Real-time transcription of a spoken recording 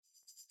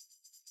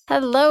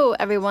Hello,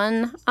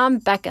 everyone. I'm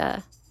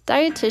Becca,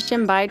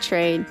 dietitian by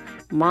trade,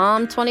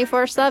 mom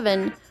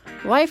 24/7,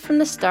 wife from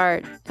the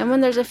start, and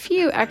when there's a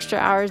few extra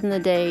hours in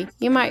the day,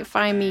 you might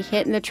find me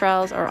hitting the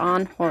trails or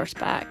on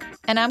horseback.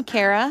 And I'm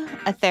Kara,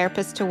 a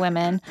therapist to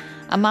women,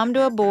 a mom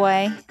to a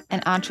boy,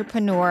 an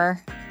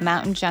entrepreneur,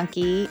 mountain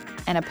junkie,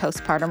 and a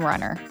postpartum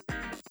runner.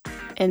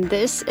 And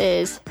this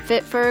is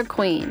Fit for a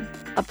Queen,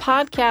 a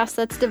podcast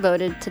that's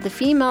devoted to the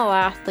female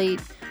athlete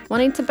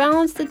wanting to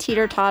balance the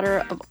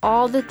teeter-totter of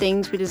all the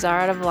things we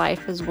desire out of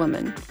life as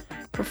women.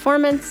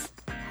 Performance,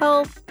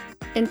 health,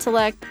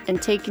 intellect,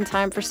 and taking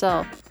time for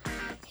self,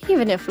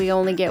 even if we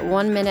only get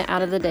 1 minute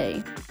out of the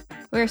day.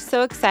 We're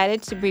so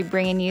excited to be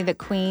bringing you the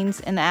queens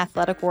in the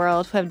athletic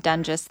world who have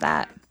done just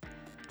that.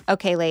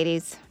 Okay,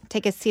 ladies,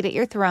 take a seat at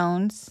your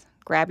thrones,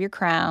 grab your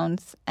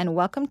crowns, and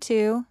welcome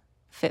to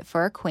Fit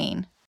for a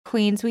Queen.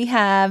 Queens, we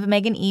have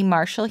Megan E.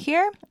 Marshall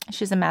here.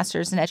 She's a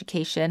master's in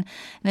education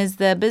and is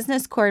the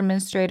business core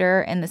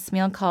administrator in the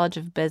Smeal College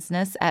of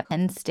Business at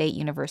Penn State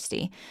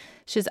University.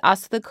 She's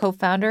also the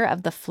co-founder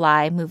of the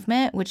FLY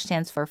movement, which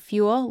stands for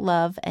Fuel,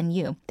 Love, and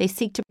You. They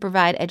seek to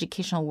provide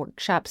educational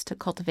workshops to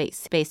cultivate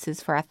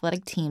spaces for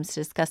athletic teams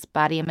to discuss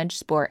body image,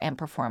 sport, and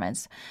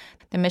performance.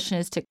 Their mission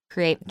is to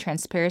create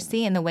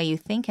transparency in the way you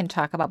think and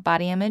talk about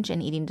body image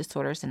and eating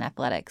disorders in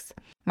athletics.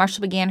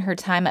 Marshall began her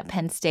time at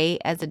Penn State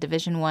as a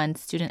Division I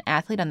student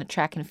athlete on the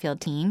track and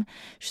field team.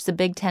 She's a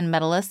Big Ten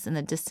medalist in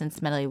the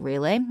distance medley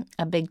relay,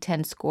 a Big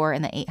Ten scorer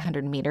in the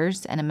 800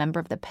 meters, and a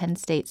member of the Penn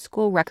State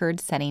school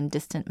record-setting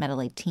distant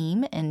medley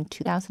team in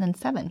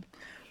 2007.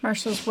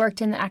 Marshall's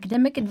worked in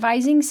academic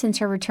advising since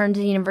her return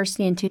to the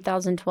university in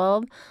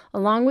 2012.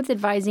 Along with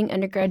advising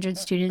undergraduate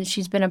students,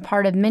 she's been a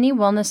part of many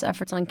wellness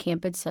efforts on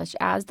campus, such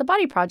as the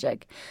Body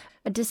Project,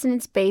 a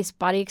dissonance-based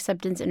body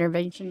acceptance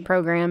intervention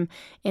program,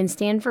 and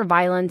Stand for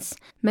Violence,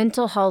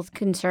 mental health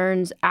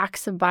concerns,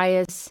 acts of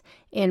bias,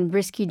 and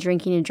risky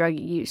drinking and drug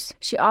use.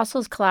 She also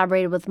has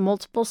collaborated with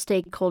multiple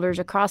stakeholders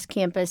across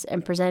campus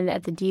and presented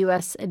at the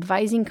DUS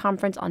Advising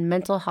Conference on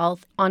Mental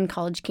Health on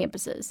college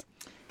campuses.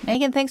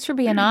 Megan, thanks for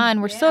being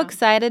on. We're so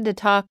excited to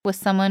talk with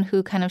someone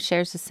who kind of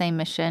shares the same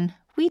mission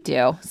we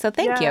do. So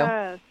thank you.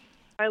 Yes.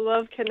 I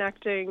love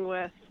connecting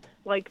with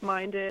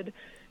like-minded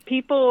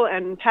people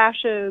and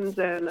passions,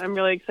 and I'm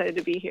really excited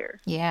to be here.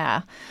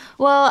 Yeah.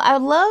 Well, I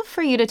would love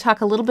for you to talk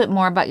a little bit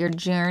more about your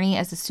journey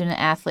as a student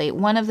athlete.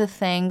 One of the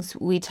things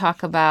we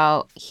talk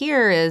about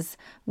here is,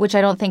 which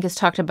I don't think is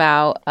talked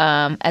about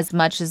as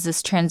much as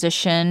this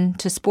transition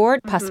to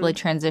sport, possibly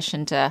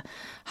transition to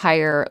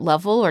higher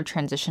level or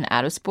transition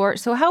out of sport.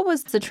 So how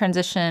was the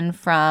transition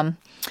from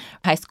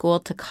high school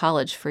to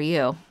college for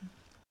you?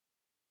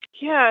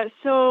 Yeah,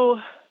 so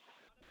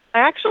I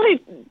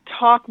actually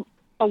talk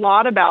a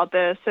lot about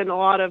this in a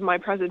lot of my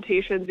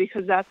presentations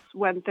because that's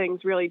when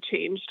things really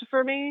changed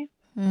for me.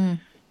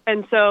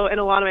 And so in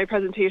a lot of my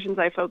presentations,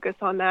 I focus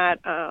on that.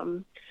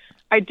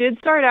 I did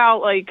start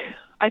out like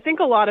I think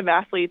a lot of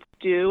athletes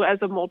do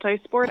as a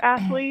multi-sport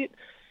athlete.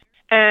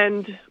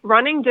 And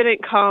running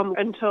didn't come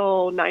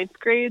until 9th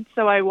grade.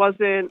 So I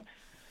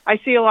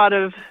see a lot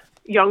of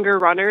younger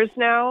runners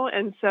now.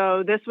 And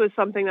so this was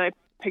something that I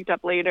picked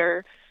up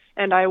later.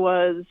 And I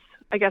was,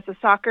 I guess, a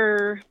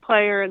soccer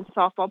player and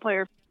softball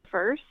player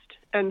first.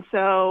 And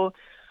so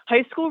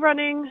high school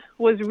running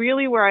was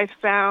really where I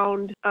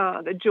found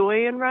the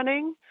joy in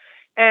running.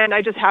 And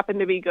I just happened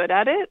to be good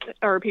at it,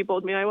 or people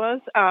told me I was.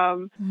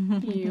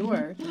 You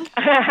were.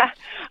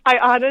 I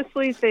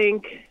honestly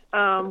think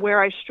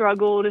where I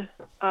struggled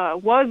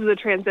was the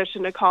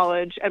transition to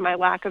college and my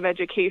lack of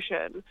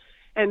education.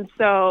 And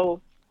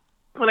so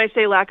when I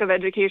say lack of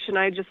education,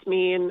 I just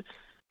mean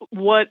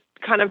what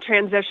kind of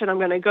transition I'm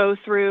going to go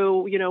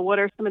through, what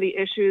are some of the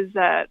issues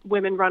that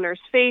women runners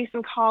face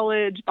in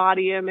college,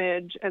 body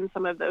image, and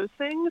some of those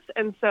things.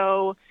 And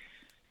so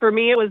for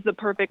me, it was the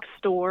perfect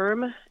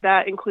storm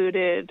that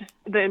included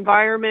the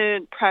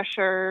environment,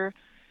 pressure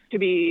to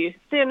be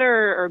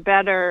thinner or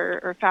better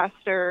or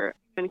faster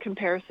in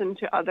comparison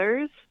to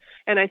others.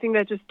 And I think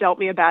that just dealt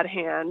me a bad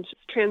hand.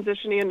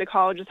 Transitioning into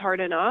college is hard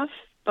enough,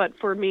 but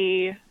for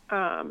me,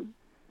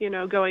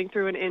 going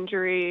through an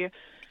injury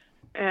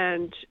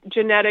and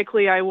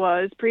genetically I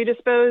was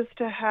predisposed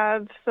to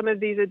have some of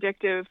these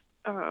addictive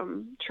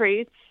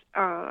traits.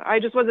 I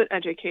just wasn't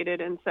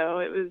educated, and so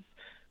it was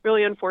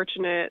really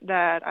unfortunate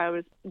that I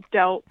was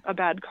dealt a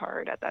bad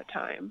card at that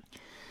time. I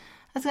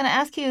was going to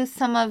ask you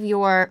some of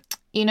your,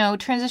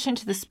 transition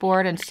to the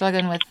sport and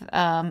struggling with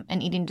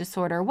an eating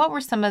disorder. What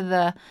were some of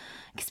the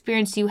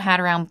experience you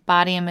had around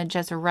body image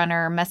as a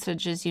runner,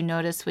 messages you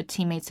noticed with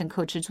teammates and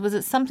coaches? Was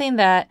it something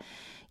that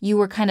you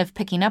were kind of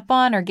picking up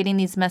on or getting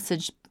these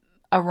messages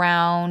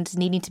around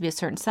needing to be a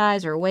certain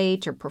size or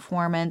weight or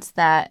performance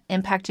that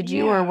impacted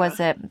you, or was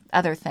it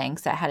other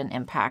things that had an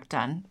impact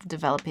on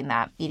developing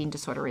that eating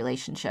disorder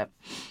relationship?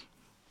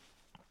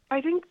 I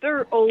think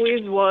there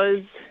always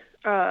was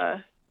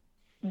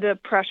the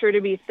pressure to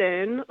be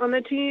thin on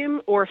the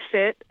team, or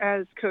fit,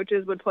 as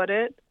coaches would put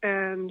it.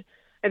 And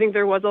I think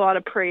there was a lot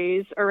of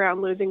praise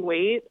around losing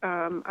weight.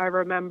 I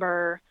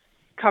remember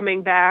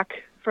coming back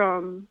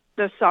from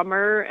the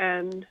summer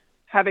and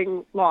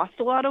having lost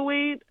a lot of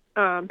weight,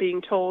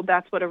 being told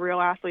that's what a real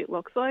athlete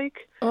looks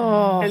like.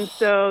 Oh. And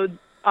so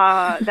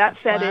that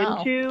fed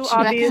into,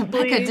 obviously.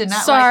 Becca did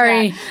not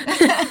Sorry. like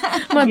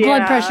that. My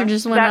blood pressure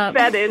just went up.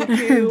 That fed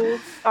into,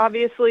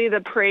 obviously,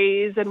 the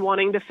praise and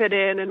wanting to fit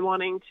in and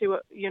wanting to,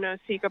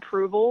 seek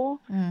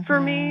approval for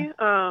me.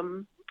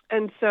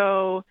 And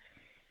so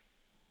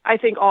I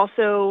think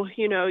also,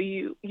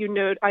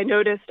 I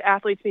noticed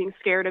athletes being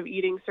scared of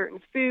eating certain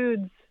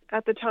foods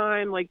at the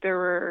time. Like there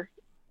were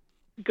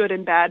good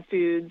and bad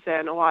foods,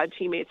 and a lot of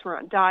teammates were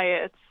on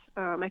diets.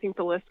 I think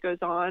the list goes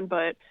on,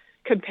 but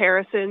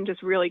comparison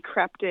just really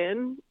crept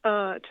in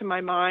to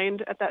my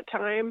mind at that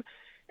time.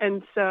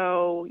 And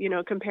so,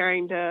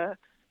 comparing to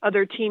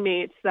other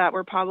teammates that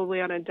were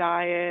probably on a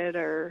diet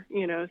or,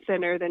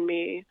 thinner than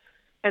me,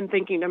 and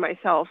thinking to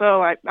myself,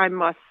 oh, I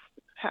must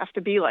have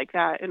to be like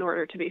that in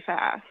order to be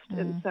fast.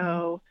 And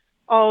so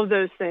all of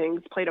those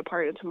things played a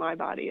part into my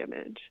body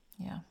image.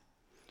 Yeah.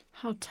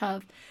 How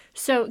tough.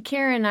 So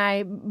Karen and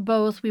I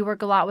both, we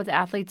work a lot with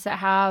athletes that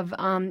have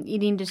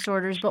eating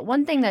disorders. But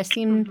one thing that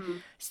seems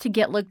to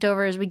get looked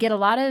over is we get a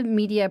lot of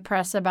media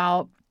press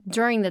about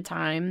during the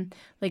time,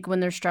 like when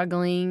they're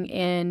struggling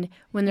and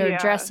when they're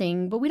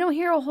addressing, but we don't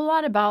hear a whole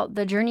lot about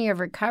the journey of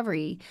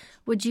recovery.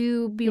 Would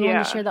you be willing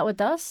to share that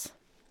with us?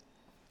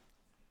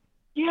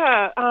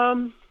 Yeah.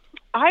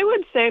 I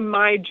would say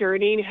my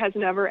journey has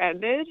never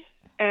ended.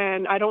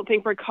 And I don't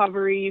think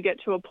recovery, you get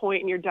to a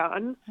point and you're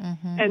done.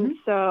 And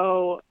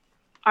so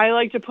I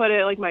like to put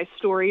it like my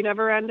story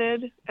never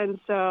ended. And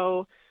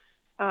so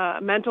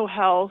mental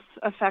health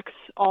affects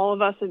all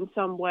of us in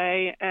some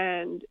way.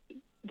 And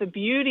the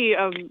beauty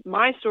of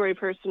my story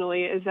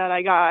personally is that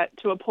I got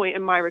to a point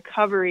in my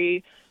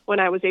recovery when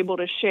I was able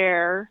to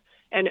share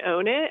and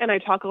own it. And I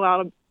talk a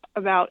lot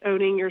about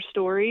owning your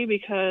story,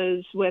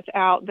 because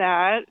without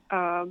that,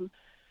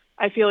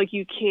 I feel like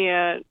you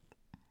can't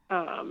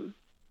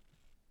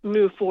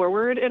move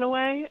forward in a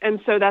way. And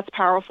so that's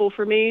powerful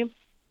for me.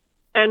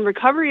 And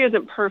recovery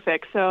isn't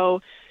perfect. So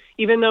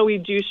even though we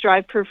do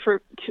strive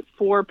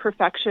for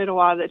perfection a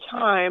lot of the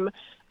time,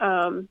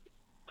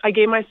 I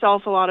gave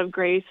myself a lot of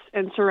grace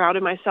and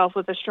surrounded myself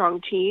with a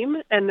strong team.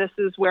 And this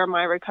is where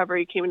my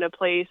recovery came into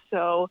place.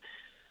 So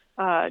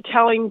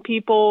telling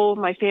people,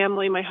 my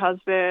family, my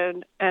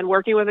husband, and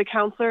working with a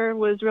counselor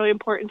was really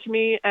important to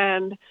me.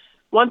 And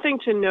one thing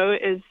to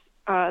note is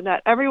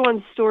that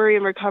everyone's story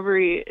in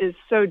recovery is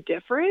so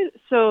different.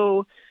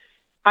 So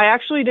I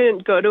actually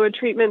didn't go to a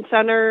treatment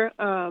center.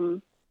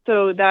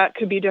 So that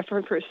could be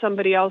different for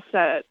somebody else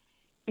that,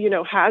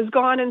 has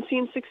gone and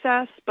seen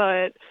success.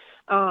 But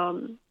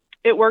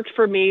it worked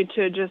for me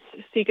to just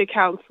seek a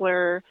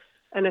counselor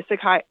and a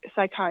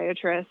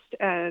psychiatrist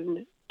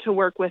and to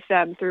work with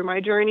them through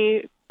my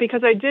journey,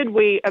 because I did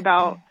wait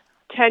about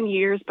 10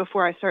 years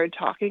before I started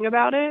talking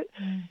about it.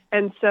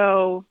 And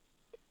so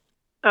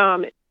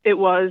it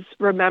was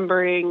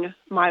remembering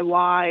my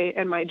why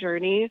and my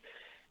journey.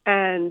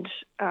 And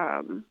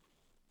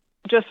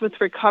just with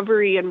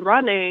recovery and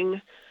running,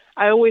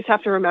 I always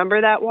have to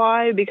remember that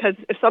why, because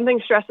if something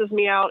stresses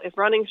me out, if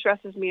running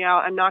stresses me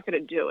out, I'm not going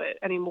to do it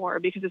anymore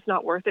because it's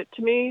not worth it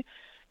to me.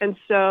 And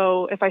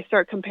so if I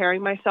start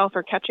comparing myself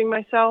or catching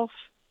myself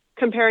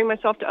comparing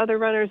myself to other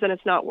runners, then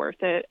it's not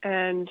worth it.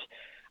 And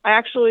I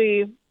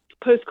actually,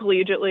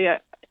 post-collegiately,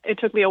 it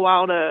took me a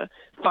while to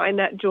find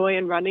that joy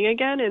in running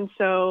again. And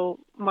so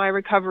my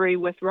recovery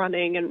with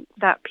running and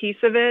that piece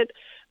of it,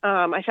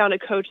 I found a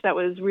coach that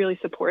was really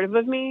supportive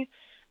of me.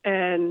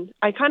 And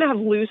I kind of have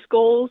loose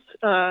goals.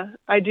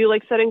 I do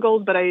like setting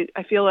goals, but I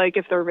feel like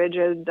if they're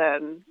rigid,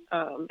 then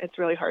it's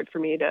really hard for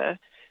me to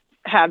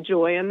have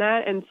joy in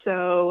that. And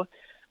so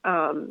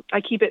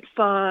I keep it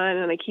fun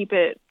and I keep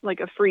it like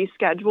a free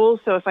schedule.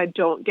 So if I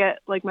don't get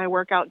like my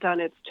workout done,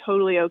 it's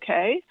totally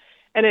okay.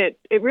 And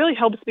it really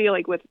helps me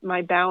like with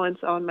my balance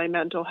on my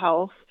mental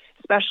health,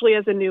 especially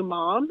as a new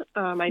mom.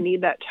 I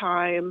need that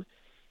time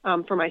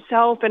for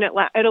myself, and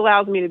it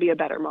allows me to be a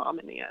better mom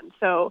in the end.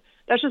 So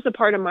that's just a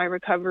part of my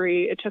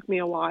recovery. It took me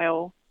a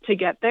while to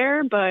get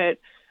there, but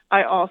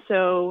I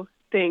also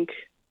think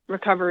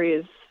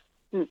recovery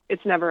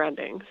it's never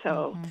ending.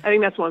 So I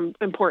think that's one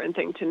important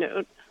thing to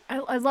note.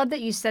 I love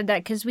that you said that,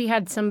 because we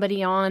had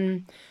somebody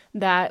on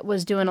that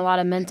was doing a lot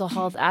of mental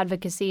health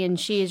advocacy, and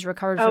she is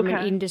recovered from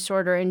an eating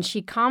disorder. And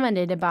she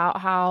commented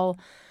about how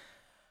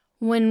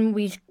when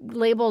we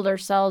labeled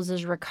ourselves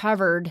as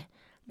recovered,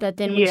 that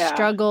then we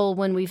struggle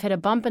when we've hit a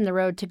bump in the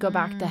road to go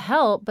back to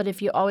help. But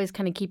if you always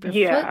kind of keep your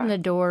foot in the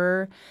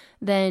door,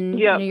 then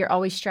you're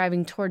always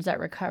striving towards that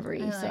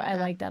recovery. I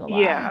like that a lot.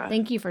 Yeah.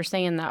 Thank you for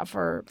saying that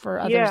for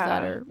others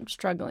that are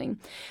struggling.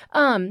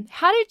 I'm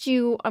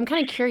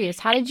kind of curious,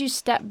 how did you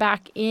step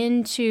back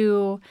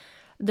into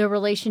the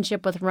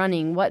relationship with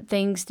running? What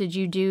things did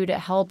you do to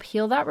help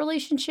heal that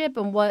relationship,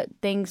 and what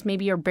things,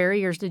 maybe your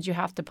barriers, did you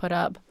have to put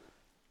up?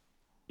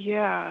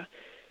 Yeah.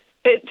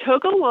 It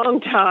took a long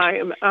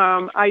time.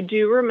 I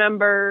do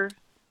remember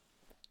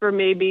for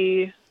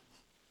maybe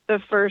the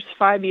first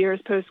 5 years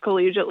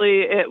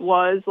post-collegiately, it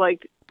was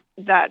like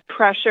that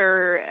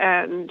pressure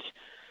and,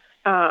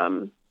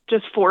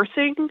 just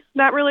forcing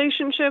that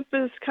relationship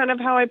is kind of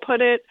how I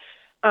put it,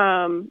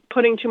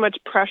 putting too much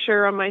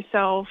pressure on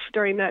myself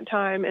during that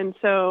time. And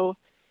so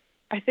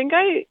I think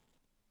I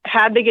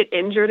had to get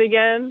injured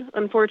again,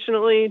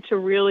 unfortunately, to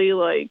really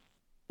like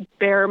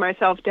bear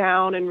myself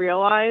down and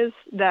realize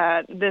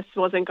that this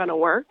wasn't going to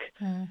work.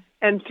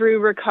 And through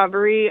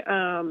recovery,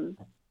 I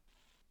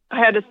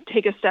had to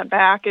take a step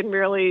back and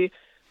really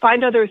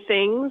find other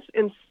things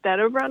instead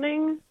of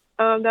running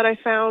that I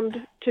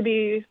found to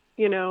be,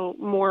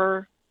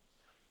 more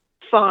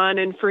fun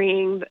and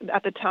freeing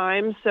at the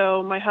time.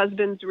 So my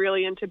husband's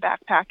really into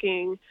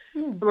backpacking.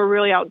 We're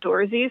really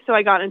outdoorsy. So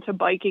I got into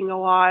biking a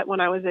lot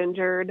when I was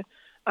injured.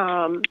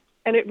 And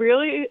it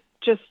really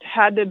just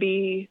had to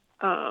be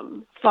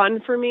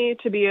fun for me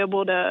to be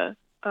able to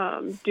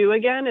do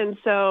again. And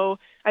so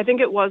I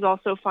think it was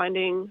also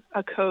finding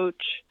a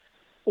coach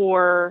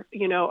or,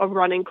 a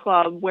running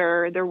club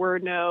where there were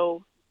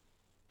no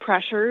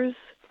pressures.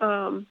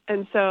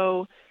 And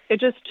so it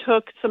just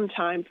took some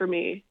time for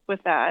me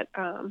with that.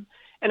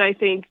 And I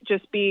think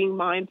just being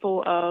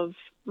mindful of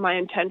my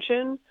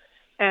intention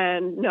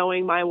and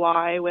knowing my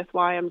why with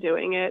why I'm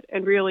doing it.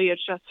 And really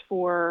it's just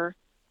for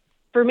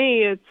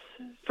me, it's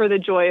for the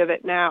joy of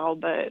it now.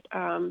 But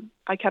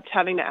I kept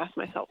having to ask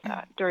myself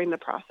that during the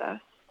process.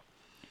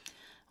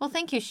 Well,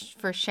 thank you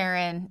for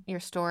sharing your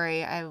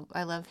story.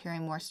 I love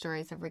hearing more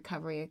stories of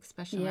recovery,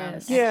 especially around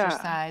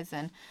exercise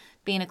and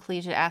being a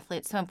collegiate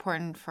athlete. It's so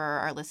important for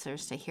our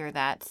listeners to hear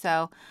that.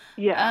 So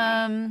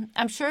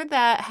I'm sure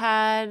that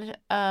had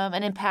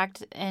an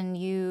impact in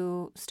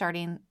you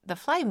starting the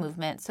Fly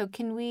movement. So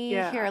can we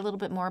hear a little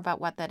bit more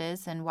about what that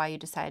is and why you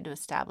decided to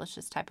establish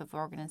this type of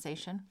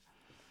organization?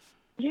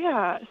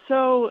 Yeah.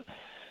 So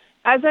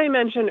as I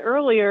mentioned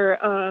earlier,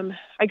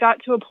 I got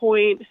to a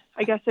point,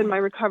 I guess, in my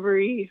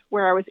recovery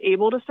where I was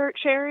able to start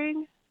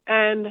sharing.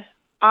 And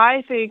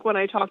I think when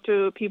I talk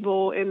to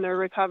people in their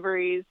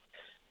recoveries,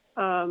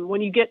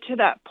 when you get to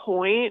that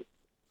point,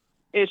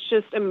 it's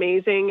just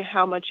amazing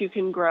how much you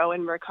can grow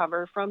and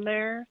recover from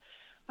there.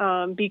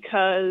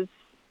 Because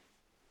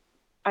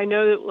I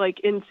know that, like,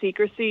 in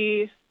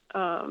secrecy,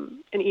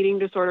 an eating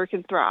disorder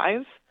can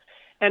thrive.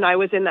 And I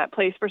was in that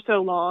place for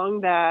so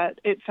long that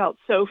it felt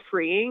so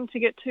freeing to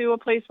get to a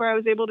place where I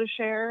was able to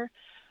share.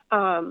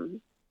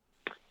 And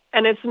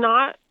it's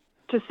not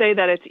to say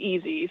that it's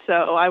easy. So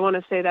I want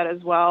to say that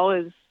as well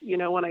as,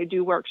 when I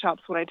do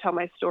workshops, when I tell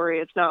my story,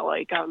 it's not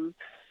like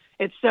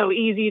it's so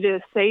easy to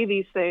say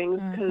these things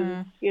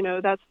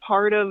because, that's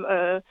part of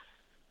a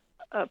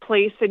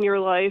place in your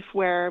life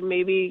where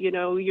maybe,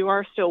 you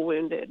are still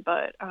wounded,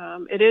 but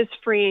it is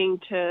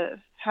freeing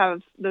to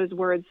have those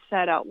words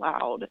said out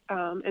loud.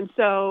 And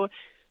so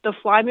the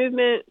Fly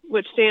movement,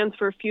 which stands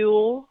for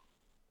fuel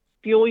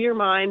your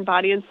mind,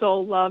 body and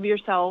soul, love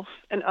yourself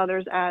and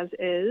others as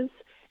is,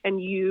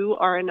 and you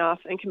are enough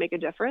and can make a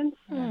difference,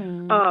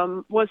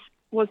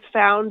 was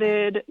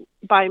founded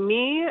by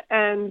me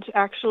and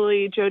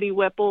actually Jody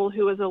Whipple,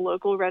 who is a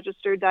local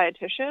registered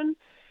dietitian.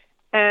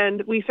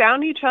 And we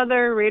found each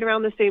other right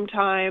around the same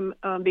time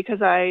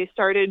because I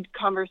started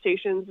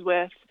conversations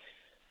with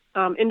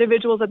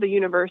individuals at the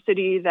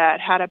university that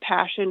had a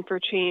passion for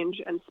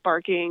change and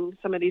sparking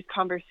some of these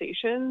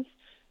conversations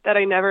that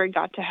I never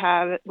got to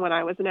have when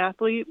I was an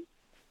athlete.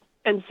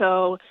 And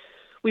so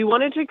we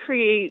wanted to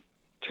create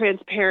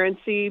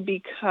transparency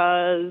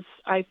because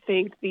I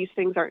think these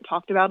things aren't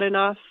talked about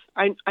enough.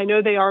 I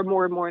know they are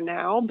more and more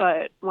now,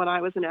 but when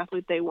I was an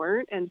athlete, they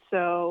weren't. And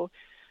so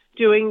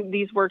doing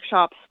these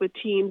workshops with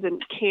teams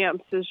and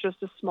camps is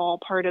just a small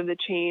part of the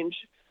change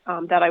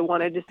that I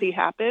wanted to see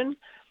happen.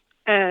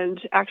 And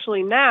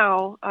actually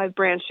now I've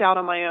branched out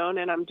on my own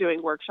and I'm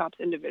doing workshops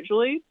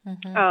individually.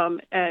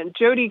 And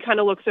Jody kind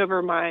of looks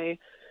over my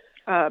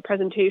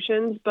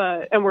presentations,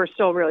 and we're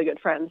still really good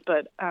friends,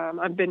 but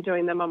I've been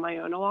doing them on my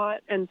own a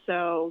lot. And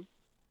so,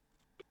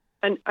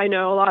 and I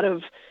know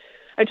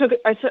I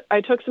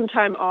took some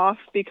time off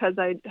because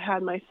I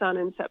had my son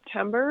in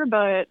September,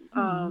 but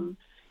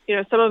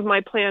some of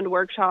my planned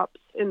workshops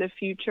in the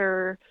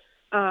future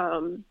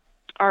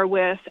are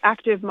with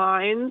Active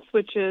Minds,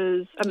 which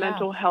is a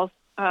mental health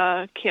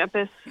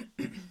campus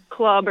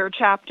club or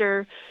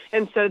chapter.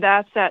 And so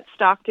that's at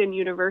Stockton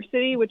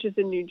University, which is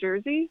in New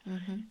Jersey.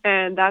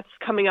 And that's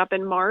coming up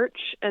in March.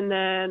 And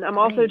then I'm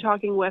also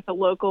talking with a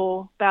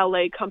local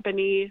ballet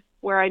company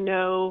where I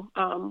know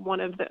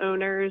one of the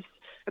owners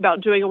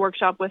about doing a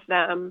workshop with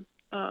them.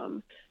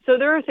 So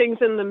there are things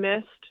in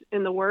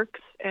the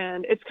works.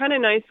 And it's kind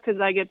of nice because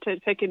I get to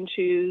pick and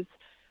choose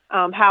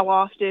how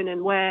often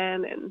and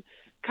when and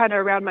kind of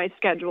around my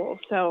schedule.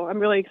 So I'm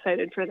really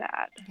excited for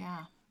that.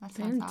 Yeah, that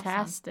sounds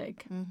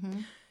fantastic.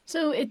 Awesome.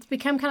 So it's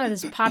become kind of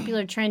this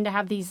popular trend to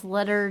have these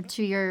letter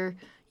to your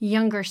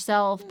younger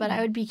self, but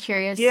I would be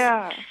curious.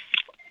 Yeah.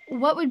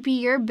 What would be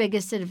your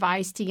biggest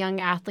advice to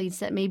young athletes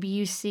that maybe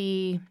you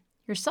see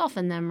yourself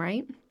in them,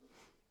 right?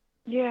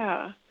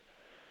 Yeah.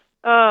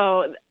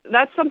 Oh,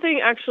 that's something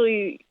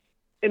actually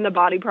in the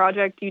Body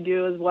Project you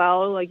do as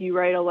well. Like you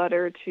write a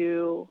letter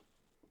to,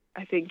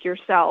 I think,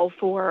 yourself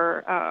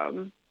or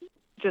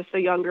just a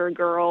younger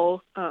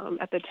girl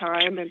at the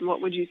time, and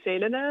what would you say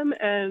to them?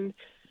 And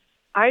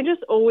I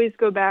just always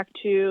go back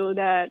to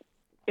that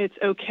it's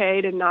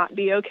okay to not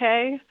be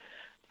okay.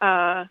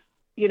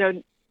 You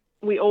know,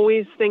 we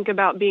always think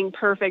about being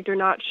perfect or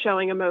not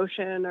showing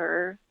emotion,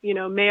 or, you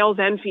know, males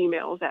and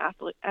females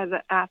as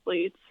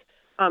athletes,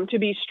 to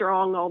be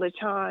strong all the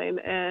time.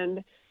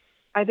 And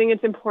I think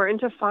it's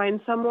important to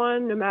find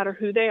someone, no matter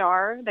who they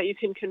are, that you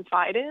can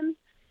confide in.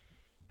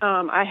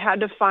 I had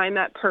to find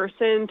that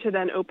person to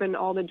then open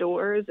all the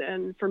doors.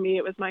 And for me,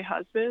 it was my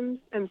husband.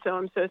 And so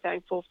I'm so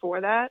thankful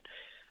for that.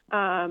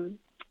 And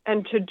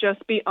to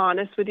just be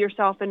honest with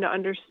yourself and to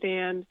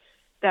understand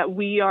that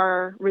we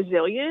are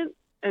resilient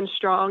and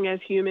strong as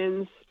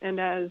humans and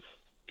as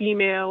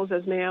females,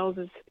 as males,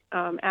 as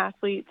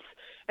athletes,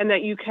 and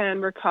that you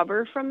can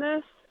recover from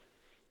this.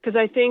 Because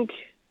I think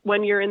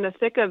when you're in the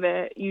thick of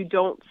it, you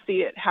don't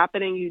see it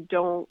happening. You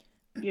don't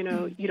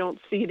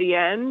see the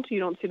end. You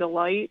don't see the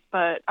light.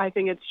 But I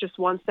think it's just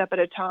one step at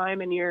a time,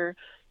 and you're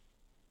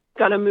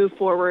going to move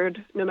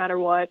forward no matter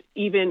what,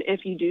 even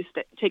if you do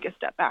take a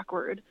step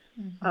backward.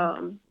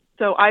 Mm-hmm.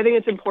 So I think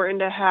it's important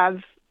to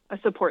have a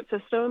support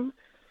system.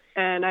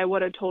 And I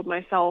would have told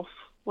myself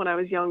when I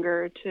was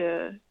younger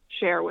to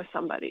share with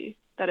somebody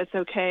that it's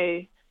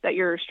okay that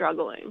you're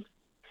struggling.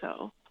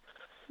 So,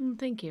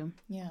 thank you.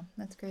 Yeah,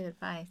 that's great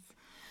advice.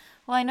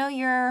 Well, I know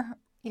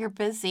you're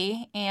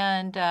busy,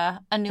 and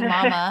a new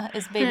mama.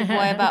 Is baby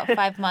boy about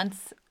 5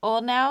 months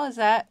old now? Is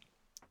that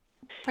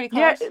pretty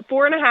close? Yeah,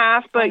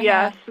 4.5, but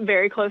yes,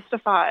 very close to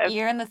 5.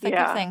 You're in the thick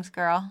of things,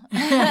 girl.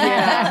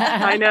 Yeah,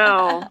 I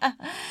know.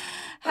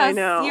 How's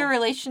your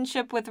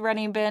relationship with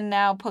running been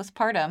now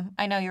postpartum?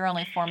 I know you're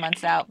only 4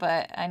 months out,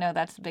 but I know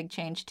that's a big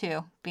change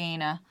too,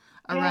 being a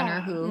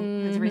runner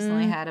who has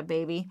recently had a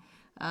baby.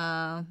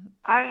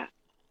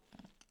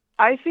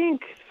 I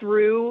think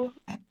through,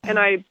 and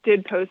I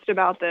did post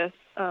about this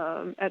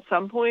at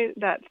some point,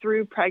 that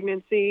through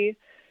pregnancy,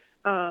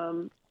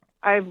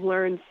 I've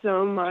learned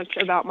so much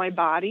about my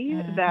body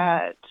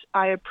that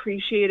I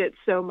appreciate it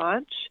so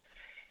much.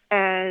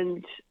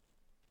 And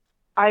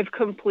I've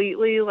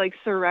completely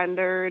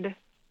surrendered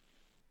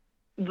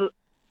the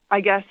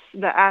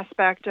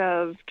aspect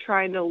of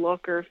trying to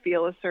look or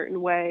feel a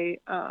certain way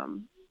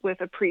with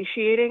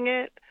appreciating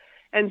it.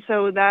 And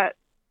so that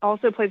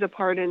also plays a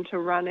part into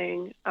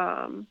running,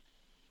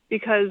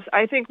 because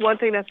I think one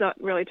thing that's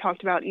not really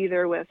talked about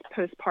either with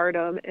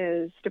postpartum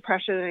is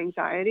depression and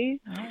anxiety.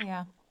 Oh,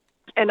 yeah.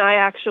 And I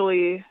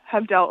actually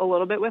have dealt a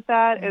little bit with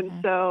that.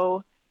 And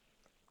so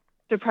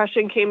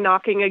depression came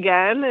knocking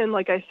again. And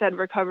like I said,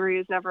 recovery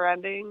is never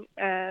ending.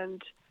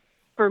 And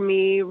for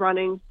me,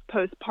 running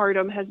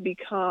postpartum has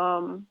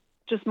become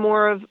just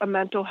more of a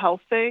mental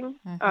health thing.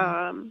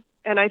 And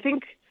I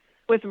think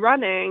with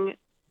running,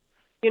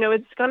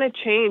 it's going to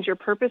change. Your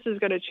purpose is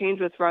going to change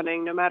with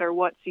running, no matter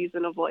what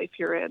season of life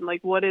you're in.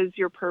 Like, what is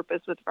your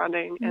purpose with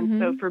running? And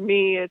so for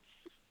me, it's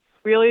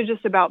really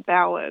just about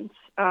balance.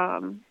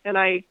 And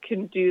I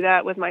can do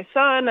that with my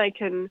son. I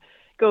can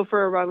go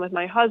for a run with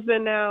my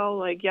husband now.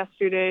 Like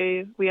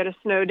yesterday, we had a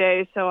snow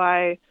day, so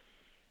I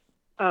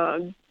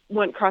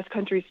went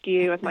cross-country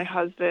skiing with my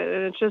husband.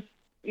 And it's just,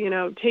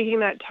 taking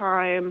that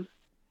time,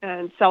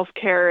 and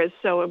self-care is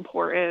so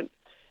important.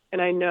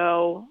 And I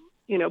know,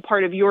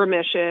 part of your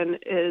mission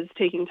is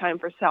taking time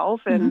for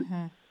self.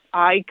 And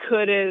I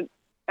couldn't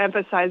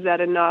emphasize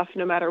that enough,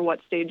 no matter what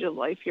stage of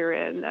life you're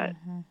in, that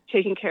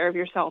taking care of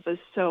yourself is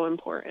so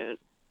important.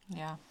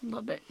 Yeah.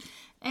 Love it.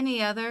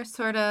 Any other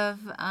sort of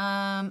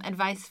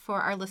advice for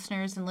our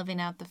listeners in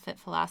living out the FIT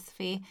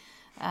philosophy,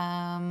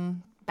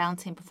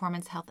 balancing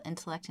performance, health,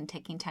 intellect, and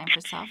taking time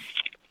for self?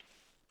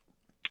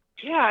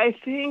 Yeah, I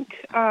think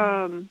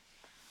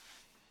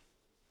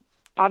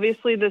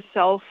obviously the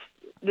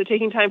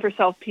taking time for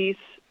self piece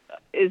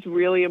is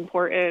really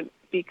important,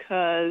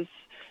 because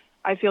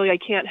I feel like I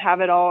can't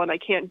have it all and I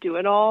can't do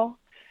it all.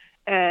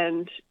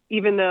 And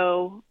even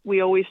though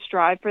we always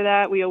strive for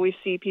that, we always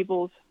see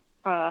people's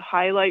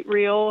highlight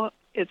reel,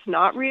 it's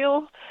not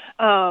real.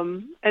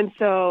 And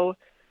so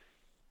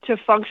to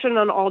function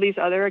on all these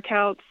other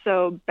accounts,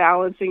 so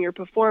balancing your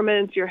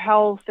performance, your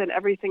health, and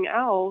everything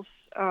else,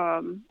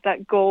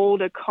 that goal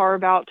to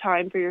carve out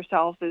time for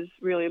yourself is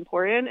really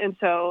important. And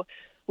so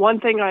one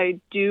thing I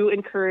do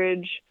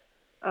encourage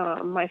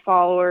my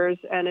followers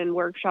and in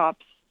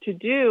workshops to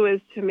do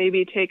is to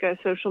maybe take a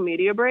social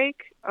media break.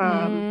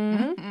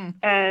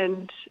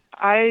 And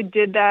I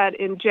did that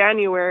in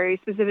January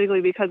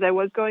specifically because I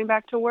was going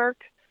back to work,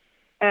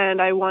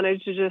 and I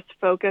wanted to just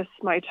focus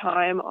my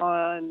time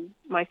on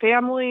my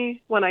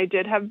family when I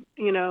did have,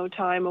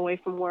 time away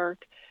from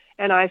work.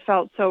 And I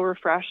felt so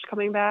refreshed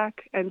coming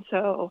back. And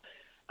so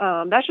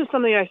that's just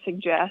something I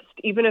suggest,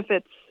 even if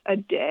it's a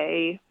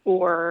day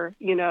or,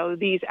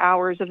 these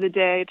hours of the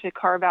day, to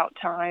carve out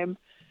time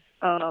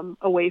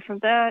away from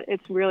that.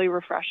 It's really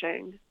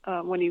refreshing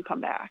when you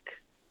come back.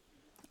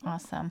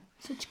 Awesome.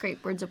 Such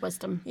great words of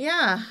wisdom.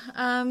 Yeah.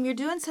 You're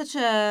doing such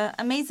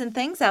amazing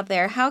things out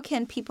there. How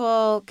can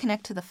people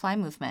connect to the Fly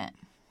movement?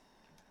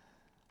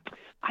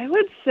 I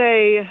would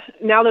say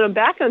now that I'm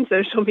back on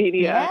social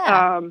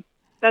media,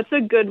 that's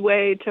a good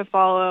way to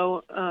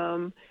follow.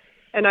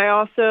 And I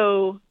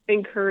also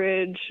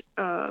encourage,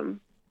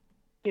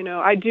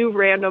 I do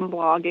random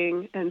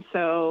blogging, and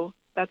so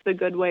that's a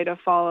good way to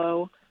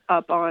follow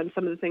up on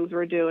some of the things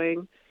we're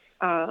doing.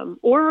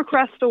 Or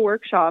request a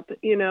workshop.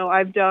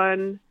 I've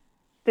done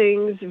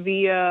things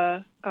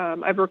via,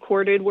 I've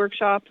recorded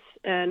workshops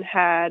and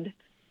had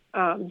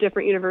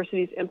different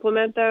universities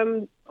implement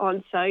them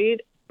on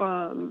site.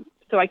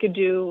 So I could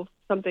do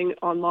something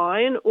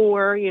online,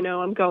 or,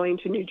 I'm going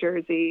to New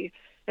Jersey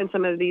and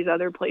some of these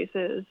other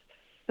places.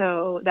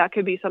 So that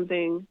could be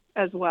something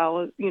as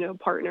well,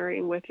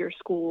 partnering with your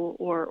school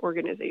or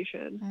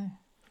organization.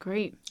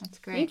 Great. That's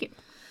great. Thank you.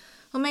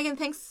 Well, Megan,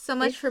 thanks so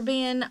much for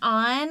being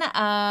on.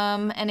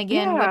 And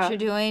again, what you're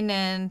doing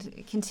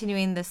and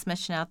continuing this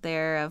mission out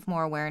there of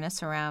more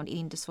awareness around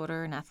eating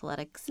disorder and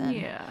athletics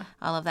and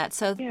all of that.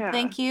 So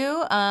thank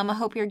you. I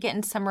hope you're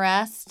getting some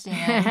rest.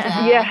 And,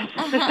 yes.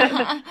 hope you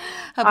have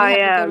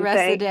a good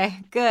rest of the day.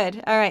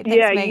 Good. All right.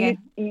 Thanks, Megan.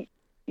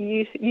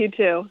 You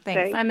too.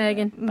 Thanks. Bye,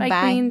 Megan. Bye,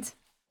 Bye. Queens.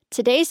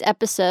 Today's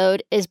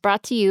episode is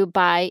brought to you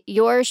by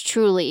yours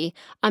truly.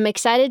 I'm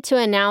excited to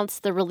announce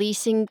the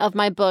releasing of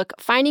my book,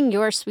 Finding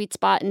Your Sweet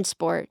Spot in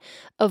Sport,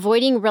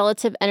 Avoiding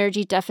Relative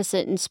Energy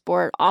Deficit in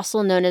Sport,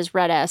 also known as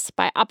RED-S,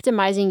 by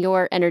optimizing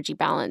your energy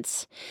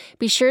balance.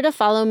 Be sure to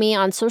follow me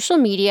on social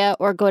media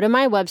or go to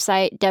my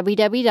website,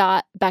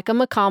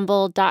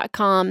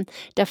 www.beccamccombel.com,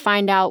 to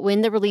find out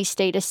when the release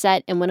date is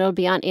set and when it'll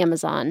be on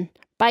Amazon.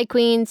 Bye,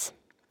 Queens.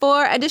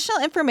 For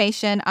additional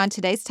information on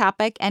today's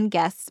topic and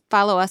guests,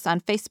 follow us on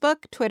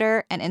Facebook,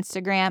 Twitter, and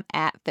Instagram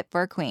at Fit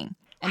for a Queen.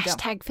 And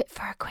Hashtag Fit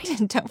for a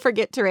Queen. don't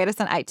forget to rate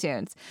us on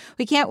iTunes.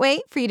 We can't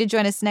wait for you to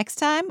join us next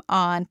time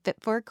on Fit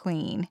for a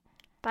Queen.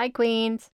 Bye, Queens.